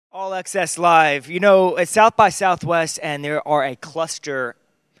All Access Live. You know, it's South by Southwest, and there are a cluster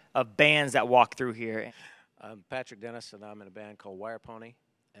of bands that walk through here. I'm Patrick Dennis, and I'm in a band called Wirepony,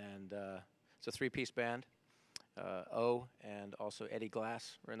 and it's a three-piece band. And also Eddie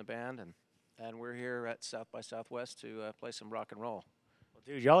Glass are in the band, and we're here at South by Southwest to play some rock and roll. Well,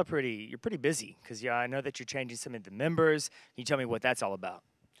 dude, y'all are you're pretty busy, because I know that you're changing some of the members. Can you tell me what that's all about?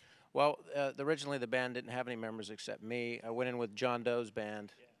 Well, originally the band didn't have any members except me. I went in with John Doe's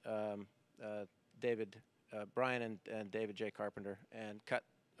band, Brian and David J. Carpenter, and cut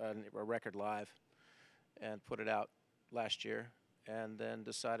a record live and put it out last year, and then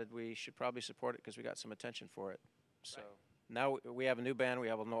decided we should probably support it because we got some attention for it. So now we have a new band. We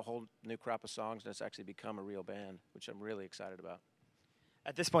have a whole new crop of songs, and it's actually become a real band, which I'm really excited about.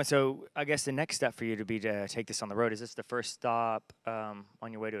 At this point, so I guess the next step for you to be to take this on the road. Is this the first stop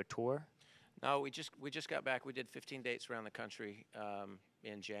on your way to a tour? No, we just got back. We did 15 dates around the country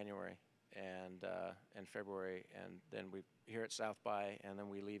in January and February, and then we here at South by, and then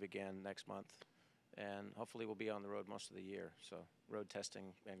we leave again next month, and hopefully we'll be on the road most of the year. So road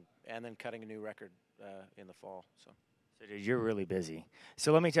testing and then cutting a new record in the fall. So dude, you're really busy.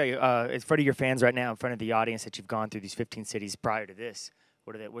 So let me tell you, in front of your fans right now, in front of the audience that you've gone through these 15 cities prior to this,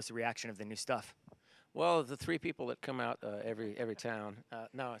 what's the reaction of the new stuff? Well, the three people that come out every town,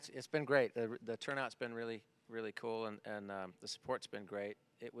 no, it's been great. The turnout's been really cool, and the support's been great.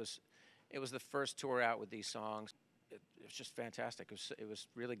 It was the first tour out with these songs. It was just fantastic. It was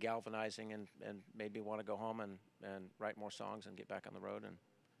really galvanizing and made me want to go home and write more songs and get back on the road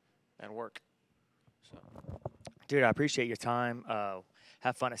and work. So, dude, I appreciate your time.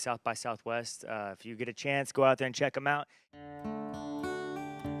 Have fun at South by Southwest. If you get a chance, go out there and check them out.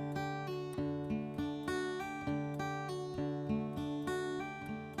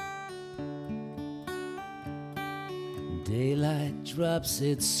 Daylight drops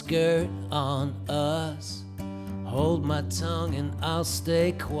its skirt on us. Hold my tongue and I'll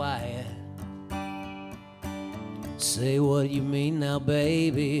stay quiet. Say what you mean now,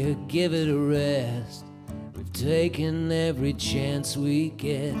 baby, or give it a rest. We've taken every chance we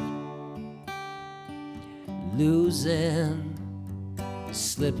get. Losing,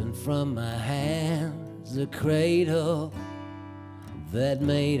 slipping from my hands, the cradle that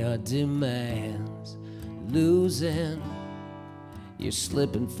made our demands. Losing, you're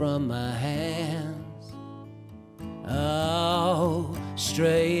slipping from my hands. Oh,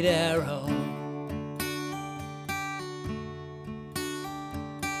 straight arrow.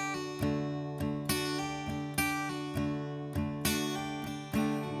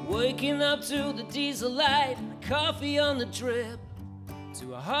 Waking up to the diesel light and the coffee on the drip,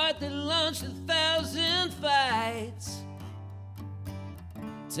 to a heart that launched 1,000 fights.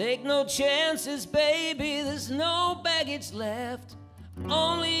 Take no chances, baby, there's no baggage left,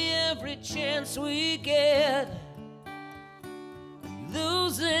 only every chance we get.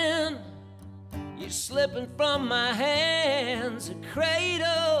 Losing, you're slipping from my hands, a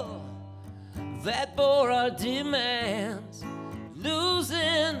cradle that bore our demands.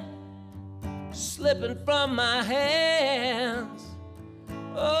 Losing, slipping from my hands.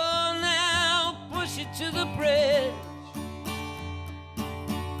 Oh, now push it to the bridge.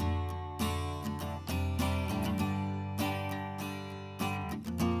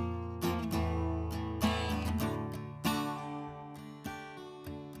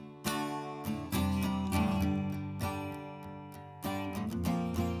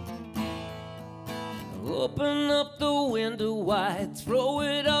 Open up the window wide, throw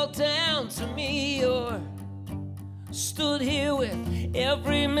it all down to me. Or stood here with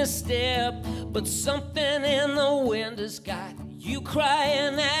every misstep, but something in the wind has got you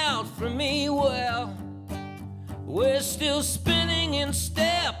crying out for me. Well, we're still spinning in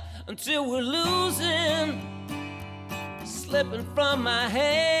step until we're losing, slipping from my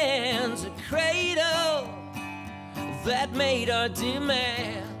hands, a cradle that made our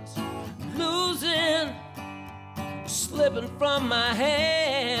demands. Losing, slipping from my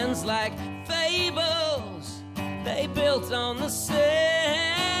hands like fables they built on the sand.